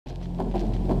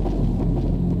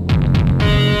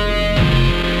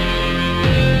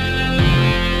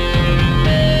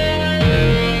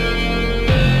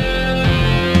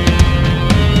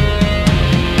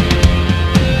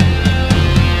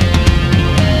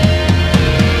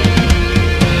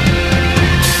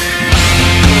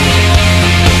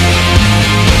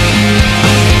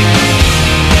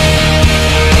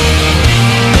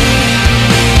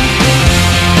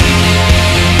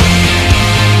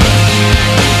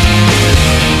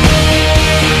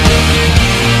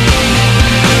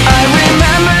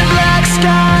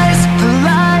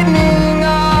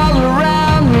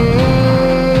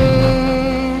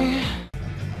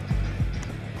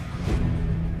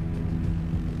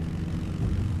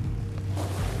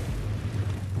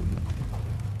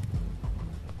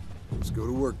Let's go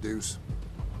to work, Deuce.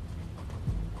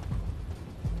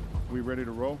 We ready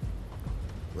to roll?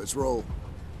 Let's roll.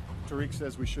 Tariq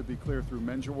says we should be clear through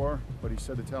Menjawar, but he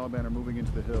said the Taliban are moving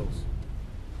into the hills.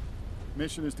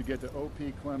 Mission is to get to OP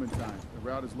Clementine. The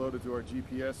route is loaded through our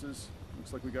GPSs.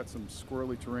 Looks like we got some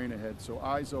squirrely terrain ahead, so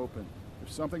eyes open.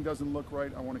 If something doesn't look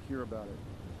right, I want to hear about it.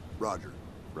 Roger.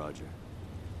 Roger.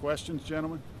 Questions,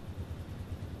 gentlemen?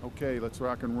 Okay, let's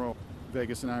rock and roll.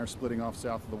 Vegas and I are splitting off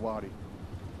south of the Wadi.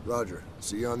 Roger.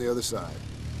 See you on the other side.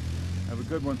 Have a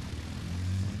good one.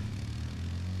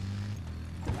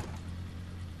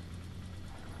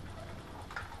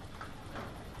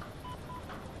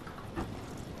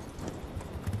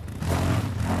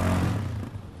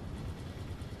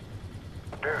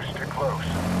 Deuce, too close.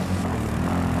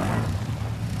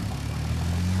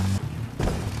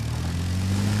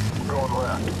 We're going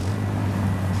left.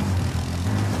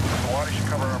 The water should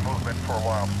cover our movement for a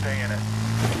while. Stay in it.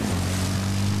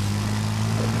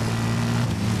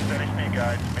 Steady speed,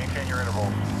 guys. Maintain your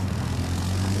intervals.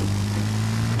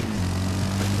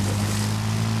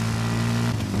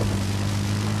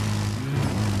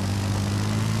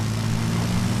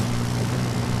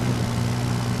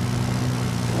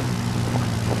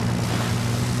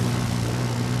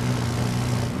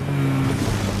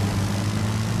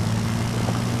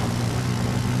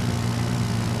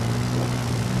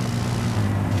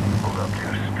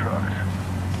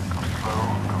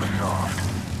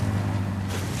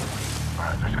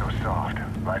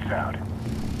 Lights out.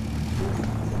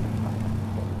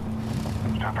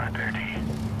 Stop right there, D.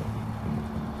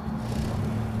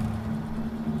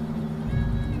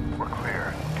 We're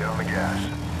clear. Get on the gas.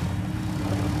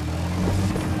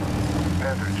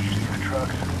 Panther, did you see the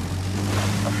trucks?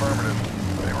 Affirmative.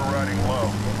 They were riding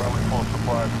low, probably full of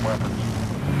supplies and weapons.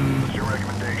 What's your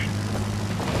recommendation?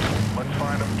 Let's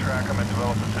find them, track them, and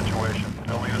develop the situation.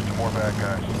 They'll lead us to more bad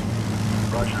guys.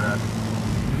 Roger that.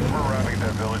 We're arriving at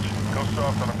that village. Go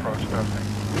soft on approach testing.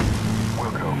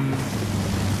 We'll go.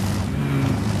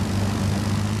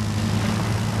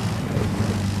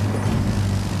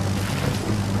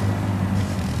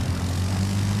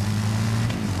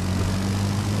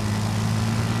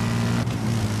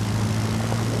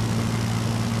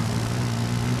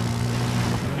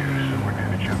 Deuce, we're near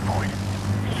the checkpoint.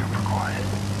 Super quiet.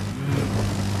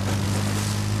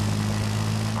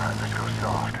 Alright, let's go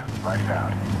soft. Lights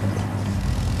out.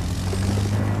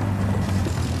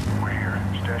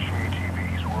 Stashing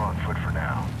ATVs, we're on foot for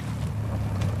now.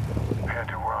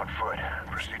 Panther, we're on foot.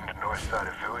 Proceeding to north side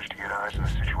of village to get eyes on the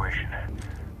situation.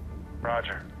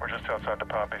 Roger. We're just outside the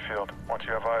poppy field. Once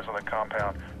you have eyes on the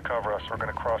compound, cover us. We're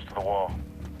gonna cross to the wall.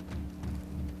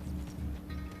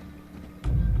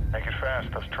 Make it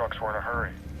fast. Those trucks were in a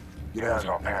hurry. Get eyes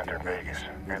on Panther in Vegas,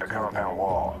 near the compound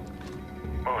wall.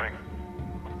 Moving.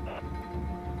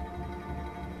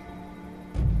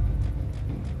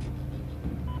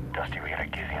 Dusty, we got a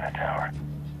Gizzy in the tower.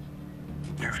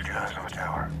 Deuce, get eyes on the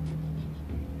tower.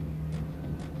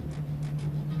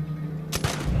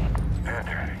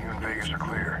 Panther, you and Vegas are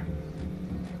clear.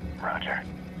 Roger.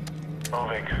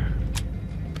 Moving.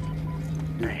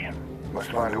 D, let's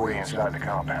find a way inside the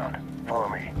compound. Follow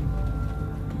me.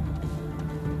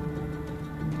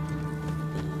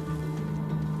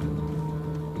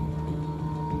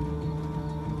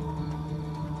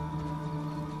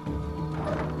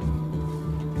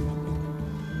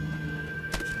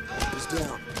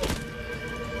 Down.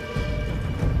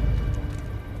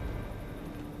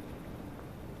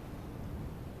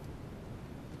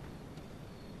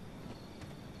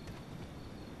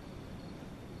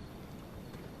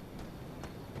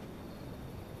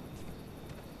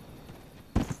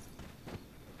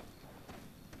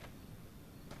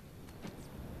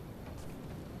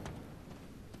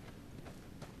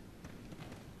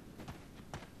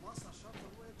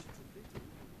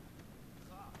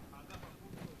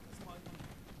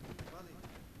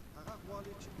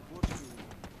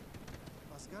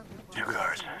 You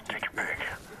guards, take your pick.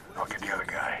 I'll get the other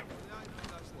guy.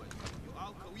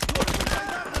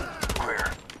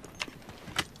 Clear.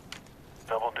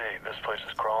 Double D, this place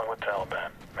is crawling with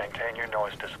Taliban. Maintain your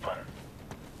noise discipline.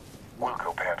 We'll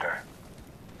go, Panther.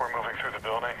 We're moving through the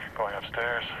building, going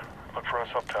upstairs. Look for us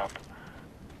up top.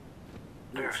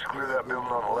 Deuce, clear that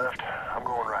building on the left. I'm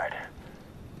going right.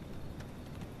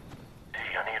 D,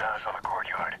 I need eyes on the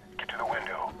courtyard. Get to the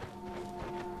window.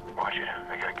 Watch it.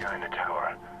 They got a guy in the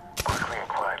tower. Quickly and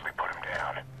quietly put him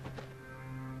down.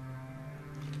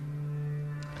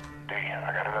 D,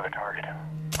 I got another target.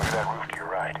 Look at that roof to your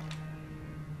right.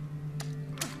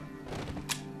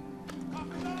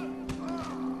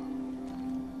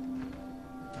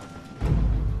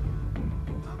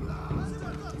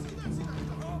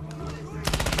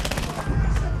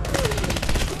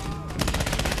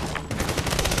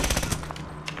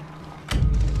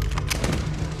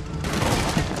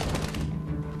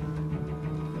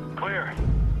 Clear.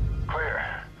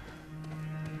 Clear.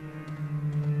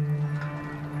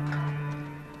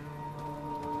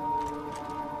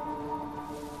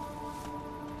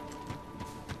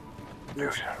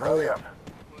 Deuce, rally up.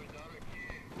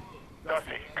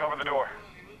 Dusty, cover the door.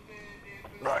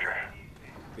 Roger.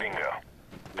 Bingo.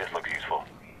 This looks useful.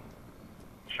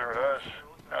 Sure does.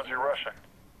 How's your Russian?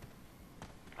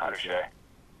 Understood.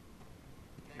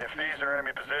 If these are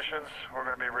enemy positions, we're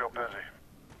going to be real busy.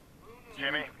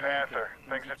 Jimmy, Panther,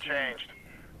 things have changed.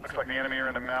 Looks like the enemy are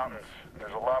in the mountains.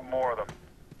 There's a lot more of them.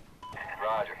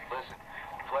 Roger. Listen,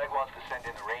 Flag wants to send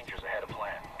in the Rangers ahead of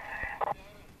plan.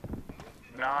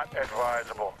 Not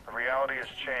advisable. The reality has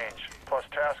changed. Plus,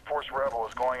 Task Force Rebel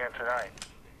is going in tonight.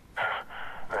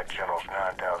 That general's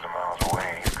 9,000 miles away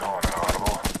and he's calling an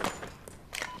audible.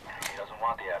 He doesn't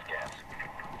want the Afghans.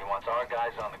 He wants our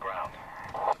guys on the ground.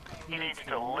 He needs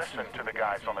to listen to the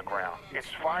guys on the ground. It's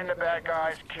find the bad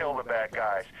guys, kill the bad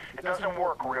guys. It doesn't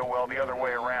work real well the other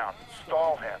way around.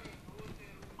 Stall him.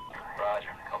 Roger.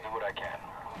 I'll do what I can.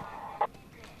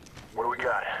 What do we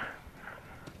got?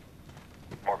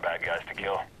 More bad guys to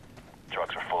kill.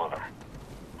 Trucks are full of them.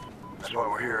 That's why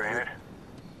we're here, ain't it?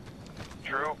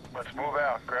 True. Let's move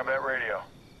out. Grab that radio.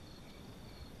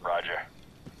 Roger.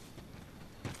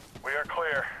 We are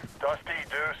clear. Dusty,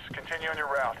 Deuce, continue on your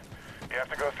route. You have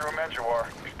to go through Menjawar.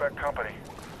 Expect company.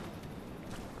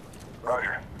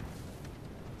 Roger.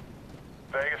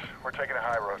 Vegas, we're taking a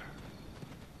high road.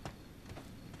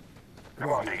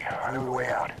 Come on, D. I know the way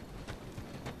out.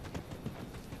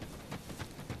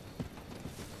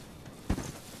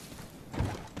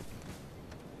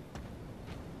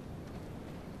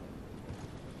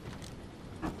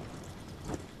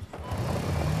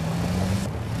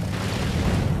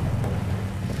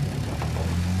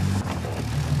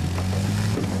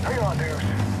 Hang on, Deuce.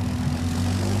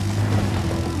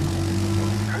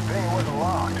 Good thing it wasn't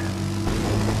locked.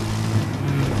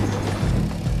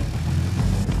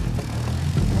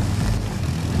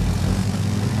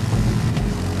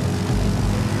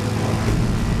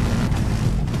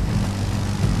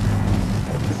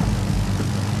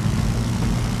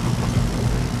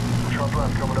 Truck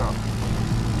left coming up.